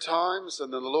 3 times,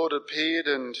 and then the Lord appeared,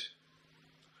 and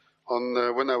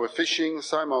when they were fishing,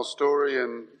 same old story,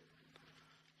 and,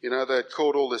 you know, they had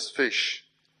caught all this fish.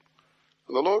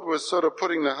 And the Lord was sort of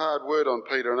putting the hard word on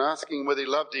Peter and asking whether he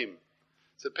loved him.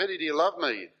 He said, Peter, do you love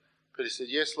me? Peter said,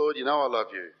 yes, Lord, you know I love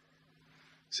you.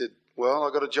 He said, well,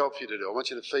 I've got a job for you to do. I want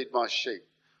you to feed my sheep.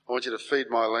 I want you to feed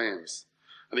my lambs.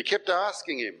 And he kept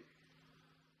asking him.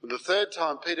 And the 3rd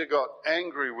time, Peter got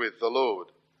angry with the Lord.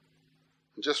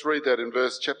 And just read that in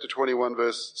chapter 21,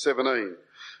 verse 17. And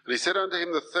he said unto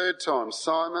him the 3rd time,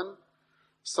 Simon,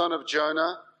 son of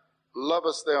Jonah,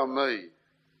 lovest thou me?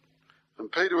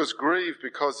 And Peter was grieved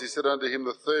because he said unto him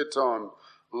the 3rd time,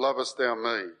 lovest thou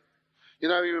me? You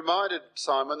know, he reminded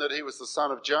Simon that he was the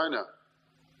son of Jonah.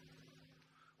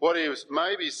 What he was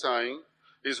maybe saying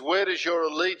is, where does your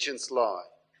allegiance lie?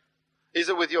 Is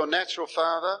it with your natural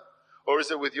father or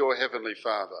is it with your heavenly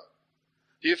Father?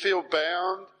 Do you feel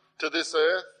bound to this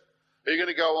earth? Are you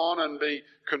going to go on and be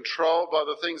controlled by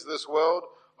the things of this world,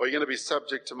 or are you going to be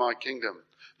subject to my kingdom?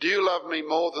 Do you love me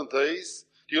more than these?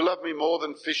 Do you love me more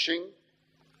than fishing?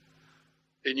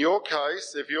 In your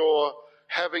case, if you're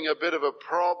having a bit of a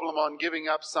problem on giving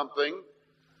up something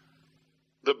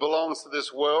that belongs to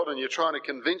this world and you're trying to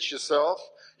convince yourself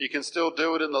you can still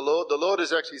do it in the Lord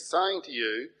is actually saying to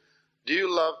you, do you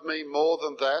love me more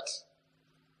than that?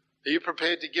 Are you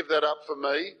prepared to give that up for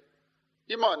me?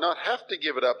 You might not have to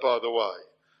give it up, by the way.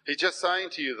 He's just saying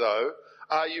to you, though,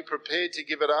 are you prepared to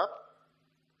give it up?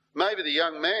 Maybe the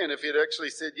young man, if he'd actually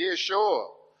said, yeah, sure,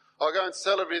 I'll go and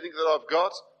sell everything that I've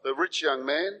got, the rich young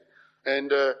man,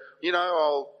 and,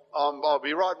 I'll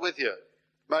be right with you.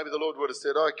 Maybe the Lord would have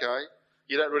said, okay,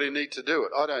 you don't really need to do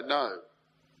it. I don't know.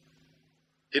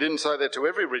 He didn't say that to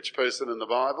every rich person in the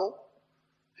Bible.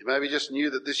 He maybe just knew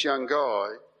that this young guy,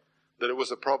 that it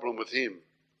was a problem with him.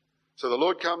 So the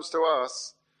Lord comes to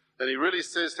us and he really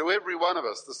says to every one of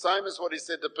us, the same as what he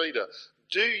said to Peter,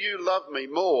 do you love me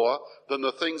more than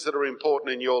the things that are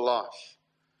important in your life?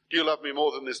 Do you love me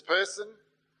more than this person,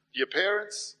 your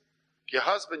parents, your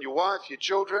husband, your wife, your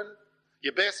children,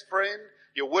 your best friend,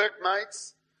 your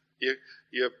workmates,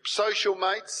 your social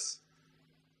mates,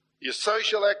 your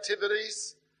social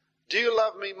activities? Do you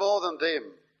love me more than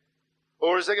them?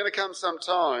 Or is there going to come some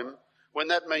time when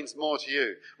that means more to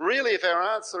you? Really, if our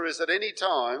answer is at any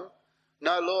time,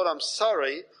 no, Lord, I'm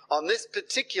sorry, on this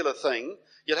particular thing,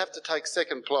 you'll have to take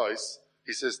second place.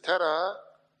 He says, ta-da,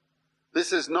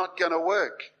 this is not going to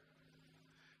work.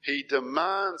 He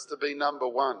demands to be number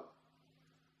one.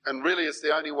 And really, it's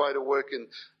the only way to work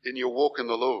in your walk in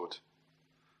the Lord.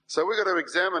 So we've got to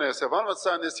examine ourselves. I'm not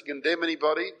saying this to condemn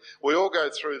anybody. We all go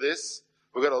through this.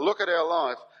 We've got to look at our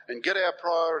life and get our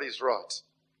priorities right.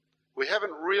 We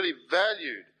haven't really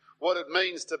valued what it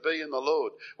means to be in the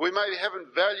Lord. We maybe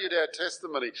haven't valued our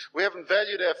testimony. We haven't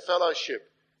valued our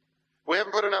fellowship. We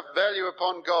haven't put enough value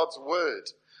upon God's word.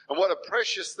 And what a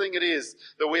precious thing it is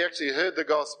that we actually heard the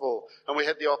gospel and we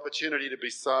had the opportunity to be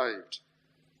saved.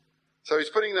 So he's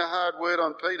putting the hard word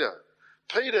on Peter.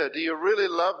 Peter, do you really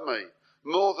love me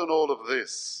more than all of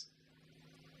this?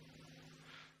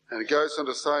 And he goes on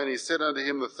to say, and he said unto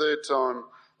him the 3rd time,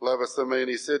 lovest thou me? And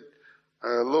he said,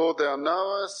 Lord, thou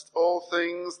knowest all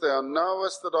things, thou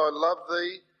knowest that I love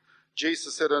thee.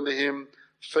 Jesus said unto him,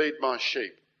 feed my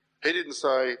sheep. He didn't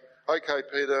say, okay,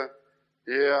 Peter,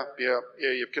 yeah,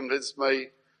 you've convinced me.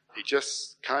 He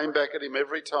just came back at him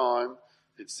every time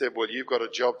and said, well, you've got a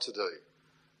job to do.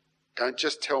 Don't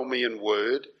just tell me in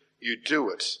word, you do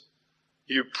it.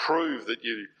 You prove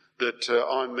that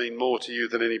I mean more to you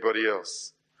than anybody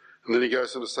else. And then he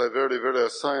goes on to say, verily, verily, I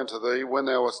say unto thee, when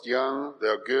thou wast young,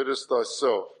 thou girdest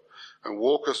thyself, and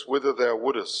walkest whither thou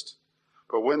wouldest.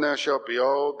 But when thou shalt be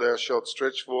old, thou shalt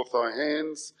stretch forth thy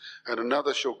hands, and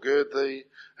another shall gird thee,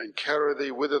 and carry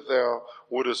thee whither thou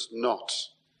wouldest not.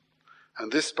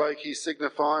 And this spake he,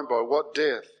 signifying by what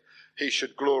death he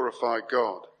should glorify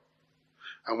God.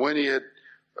 And when he had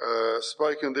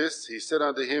spoken this, he said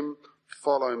unto him,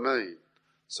 follow me.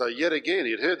 So yet again,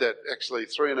 he'd heard that actually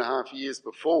 3.5 years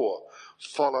before.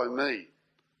 Follow me.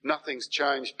 Nothing's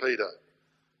changed, Peter.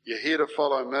 You're here to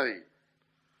follow me.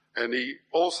 And he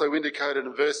also indicated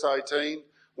in verse 18,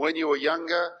 when you were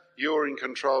younger, you were in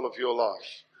control of your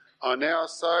life. I now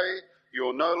say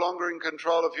you're no longer in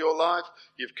control of your life.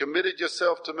 You've committed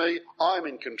yourself to me. I'm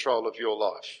in control of your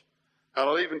life. And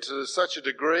I'll even to such a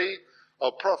degree,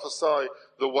 I'll prophesy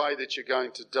the way that you're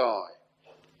going to die.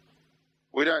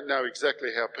 We don't know exactly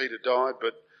how Peter died,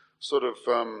 but sort of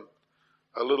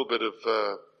a little bit of,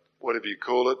 whatever you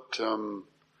call it,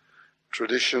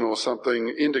 tradition or something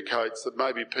indicates that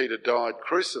maybe Peter died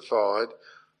crucified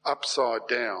upside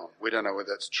down. We don't know whether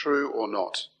that's true or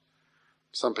not.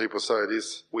 Some people say it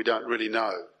is. We don't really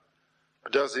know.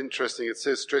 It does interesting. It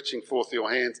says stretching forth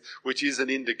your hands, which is an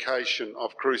indication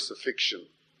of crucifixion.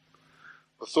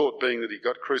 The thought being that he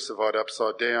got crucified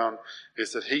upside down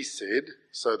is that he said,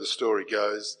 so the story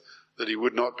goes, that he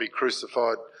would not be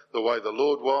crucified the way the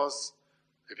Lord was.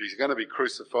 If he's going to be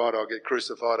crucified, I'll get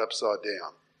crucified upside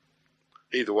down.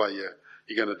 Either way,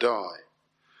 you're going to die.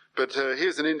 But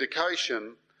here's an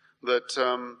indication that,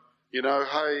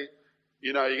 hey,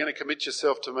 you're going to commit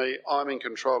yourself to me. I'm in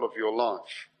control of your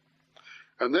life.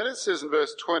 And then it says in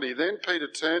verse 20, then Peter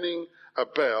turning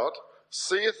about,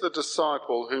 seeth the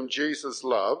disciple whom Jesus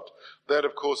loved. That,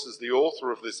 of course, is the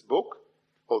author of this book,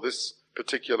 or this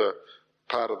particular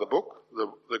part of the book,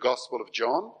 the Gospel of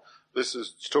John. This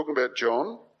is talking about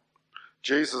John,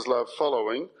 Jesus' love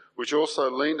following, which also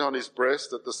leaned on his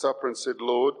breast at the supper and said,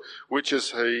 Lord, which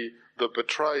is he that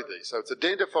betrayed thee? So it's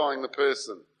identifying the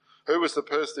person. Who was the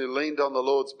person who leaned on the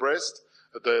Lord's breast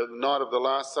at the night of the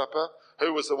Last Supper?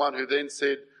 Who was the one who then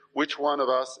said, which one of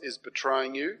us is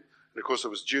betraying you? And of course it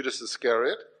was Judas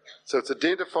Iscariot. So it's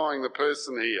identifying the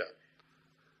person here.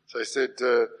 So he said,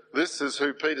 this is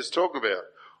who Peter's talking about.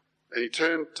 And he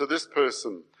turned to this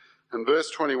person. In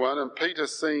verse 21, and Peter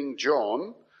seeing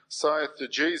John, saith to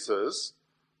Jesus,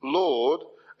 Lord,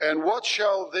 and what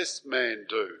shall this man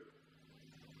do?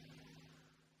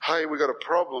 Hey, we've got a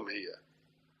problem here.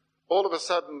 All of a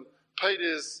sudden,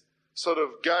 Peter's sort of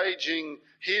gauging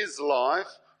his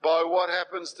life by what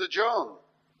happens to John.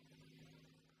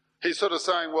 He's sort of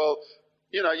saying, well,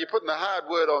 you're putting the hard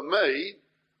word on me.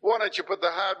 Why don't you put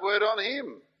the hard word on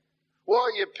him? Why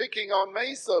are you picking on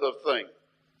me, sort of thing?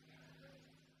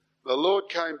 The Lord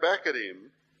came back at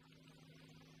him,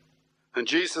 and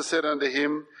Jesus said unto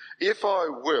him, if I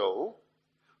will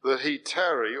that he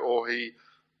tarry or he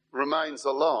remains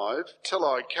alive till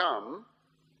I come,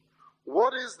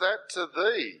 what is that to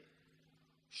thee?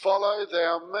 Follow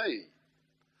thou me.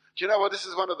 Do you know what? This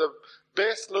is one of the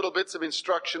best little bits of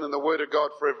instruction in the Word of God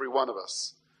for every one of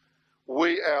us.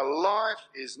 Our life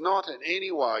is not in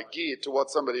any way geared to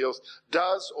what somebody else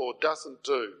does or doesn't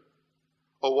do,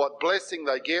 or what blessing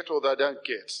they get or they don't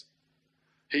get.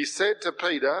 He said to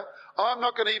Peter, I'm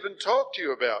not going to even talk to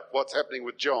you about what's happening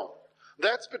with John.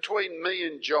 That's between me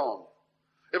and John.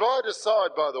 If I decide,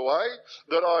 by the way,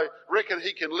 that I reckon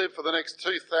he can live for the next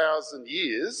 2,000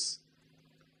 years,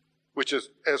 which is,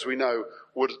 as we know,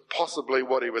 would possibly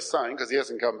what he was saying, because he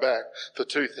hasn't come back for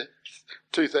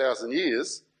 2,000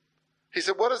 years, he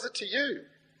said, what is it to you?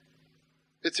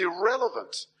 It's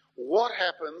irrelevant what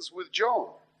happens with John.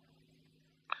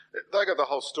 They got the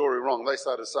whole story wrong. They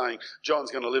started saying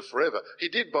John's going to live forever. He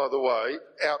did, by the way,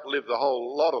 outlive the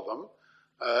whole lot of them.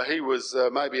 He was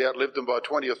maybe outlived them by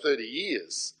 20 or 30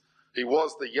 years. He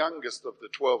was the youngest of the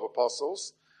 12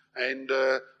 apostles, and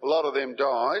a lot of them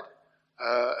died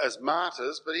as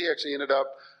martyrs, but he actually ended up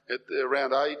at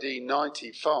around AD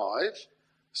 95,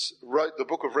 wrote the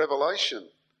book of Revelation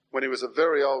when he was a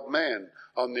very old man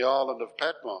on the island of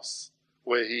Patmos,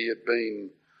 where he had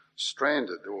been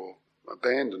stranded or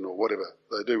abandoned or whatever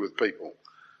they do with people.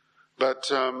 But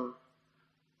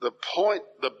the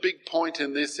big point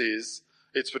in this is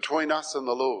it's between us and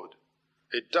the Lord.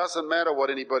 It doesn't matter what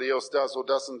anybody else does or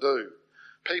doesn't do.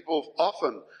 People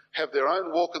often have their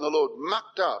own walk in the Lord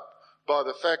mucked up by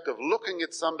the fact of looking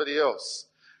at somebody else.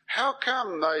 How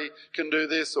come they can do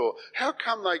this, or how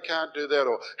come they can't do that,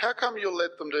 or how come you'll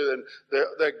let them do that?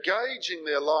 They're gauging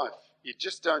their life. You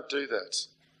just don't do that.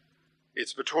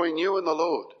 It's between you and the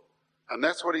Lord. And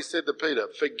that's what he said to Peter.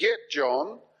 Forget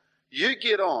John. You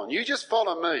get on. You just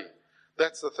follow me.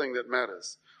 That's the thing that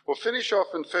matters. We'll finish off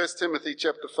in 1 Timothy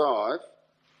chapter 5.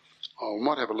 Oh, we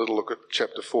might have a little look at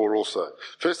chapter 4 also.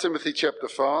 1 Timothy chapter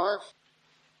 5.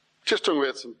 Just talking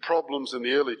about some problems in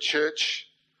the early church.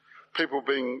 People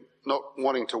not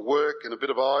wanting to work and a bit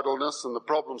of idleness and the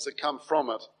problems that come from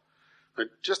it. And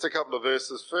just a couple of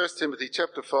verses. 1 Timothy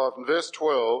chapter 5 and verse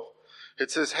 12.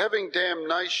 It says, having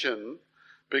damnation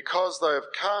because they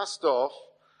have cast off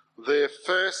their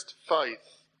first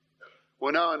faith.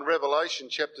 We know in Revelation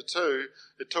chapter 2,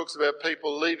 it talks about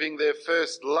people leaving their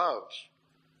first love.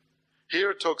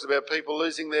 Here it talks about people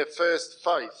losing their first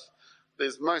faith.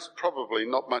 There's most probably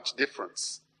not much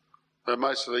difference. They're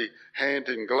mostly hand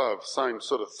in glove, same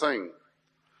sort of thing.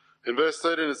 In verse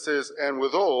 13 it says, and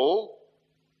withal,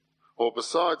 or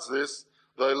besides this,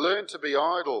 they learn to be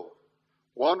idle,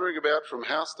 wandering about from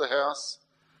house to house.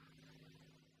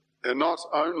 They're not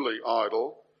only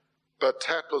idle, but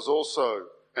tattlers also,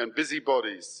 and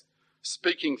busybodies,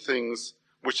 speaking things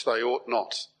which they ought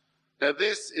not. Now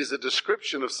this is a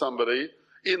description of somebody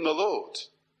in the Lord.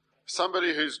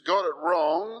 Somebody who's got it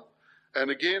wrong,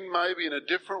 and again maybe in a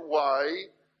different way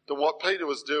than what Peter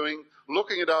was doing,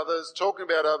 looking at others, talking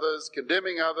about others,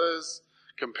 condemning others,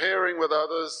 comparing with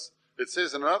others. It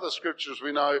says in other scriptures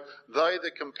we know, they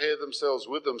that compare themselves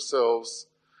with themselves,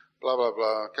 blah, blah,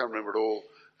 blah, I can't remember it all,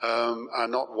 are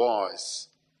not wise.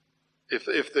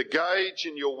 If the gauge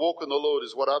in your walk in the Lord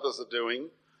is what others are doing,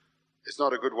 it's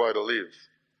not a good way to live.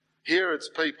 Here it's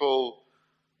people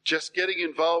just getting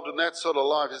involved in that sort of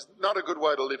life is not a good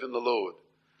way to live in the Lord.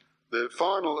 The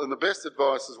final and the best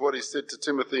advice is what he said to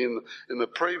Timothy in the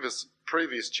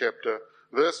previous chapter.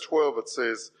 Verse 12 it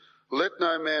says, let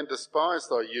no man despise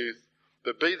thy youth,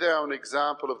 but be thou an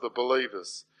example of the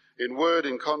believers, in word,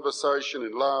 in conversation,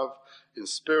 in love, in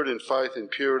spirit, in faith, in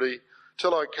purity.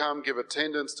 Till I come, give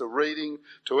attendance to reading,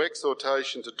 to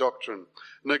exhortation, to doctrine.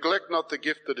 Neglect not the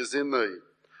gift that is in thee,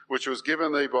 which was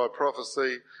given thee by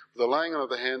prophecy, for the laying on of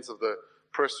the hands of the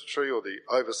presbytery, or the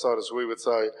oversight as we would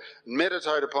say.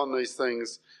 Meditate upon these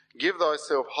things, give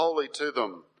thyself wholly to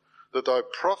them, that thy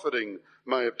profiting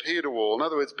may appear to all. In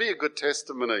other words, be a good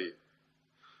testimony.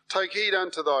 Take heed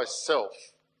unto thyself.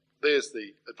 There's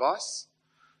the advice.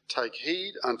 Take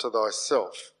heed unto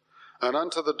thyself, and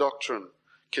unto the doctrine.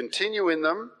 Continue in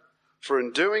them, for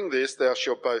in doing this thou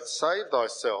shalt both save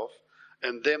thyself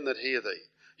and them that hear thee.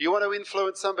 You want to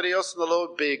influence somebody else in the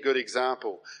Lord? Be a good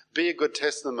example. Be a good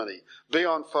testimony. Be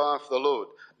on fire for the Lord.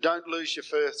 Don't lose your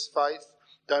first faith.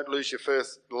 Don't lose your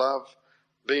first love.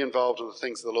 Be involved in the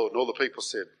things of the Lord. And all the people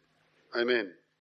said, amen.